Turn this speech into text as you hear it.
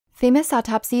Famous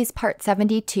Autopsies Part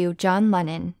 72, John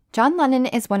Lennon. John Lennon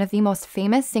is one of the most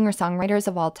famous singer-songwriters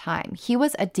of all time. He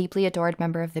was a deeply adored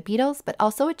member of the Beatles, but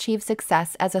also achieved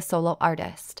success as a solo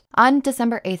artist. On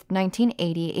December 8,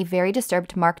 1980, a very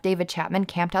disturbed Mark David Chapman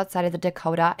camped outside of the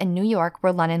Dakota in New York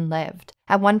where Lennon lived.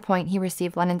 At one point, he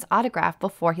received Lennon's autograph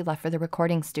before he left for the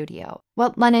recording studio.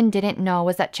 What Lennon didn't know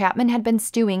was that Chapman had been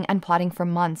stewing and plotting for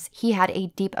months. He had a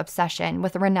deep obsession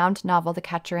with the renowned novel The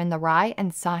Catcher in the Rye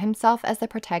and saw himself as the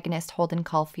protagonist Holden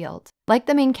Caulfield. Like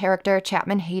the main character,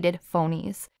 Chapman hated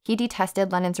phonies. He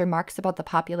detested Lennon's remarks about the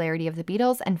popularity of the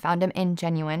Beatles and found him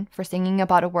ingenuine for singing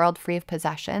about a world free of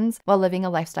possessions while living a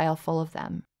lifestyle full of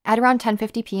them. At around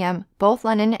 10:50 p.m., both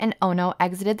Lennon and Ono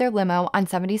exited their limo on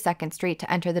 72nd Street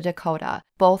to enter the Dakota.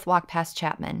 Both walked past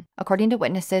Chapman. According to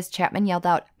witnesses, Chapman yelled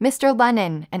out, "Mr.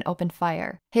 Lennon!" and opened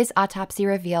fire. His autopsy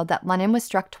revealed that Lennon was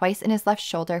struck twice in his left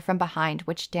shoulder from behind,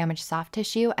 which damaged soft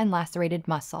tissue and lacerated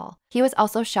muscle. He was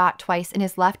also shot twice in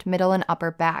his left, middle, and upper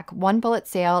back. One bullet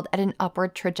sailed at an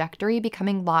upward trajectory,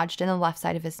 becoming lodged in the left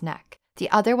side of his neck.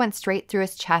 The other went straight through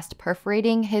his chest,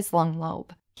 perforating his lung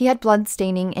lobe. He had blood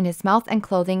staining in his mouth and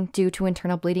clothing due to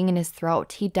internal bleeding in his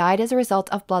throat. He died as a result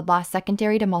of blood loss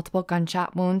secondary to multiple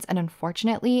gunshot wounds, and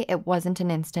unfortunately, it wasn't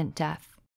an instant death.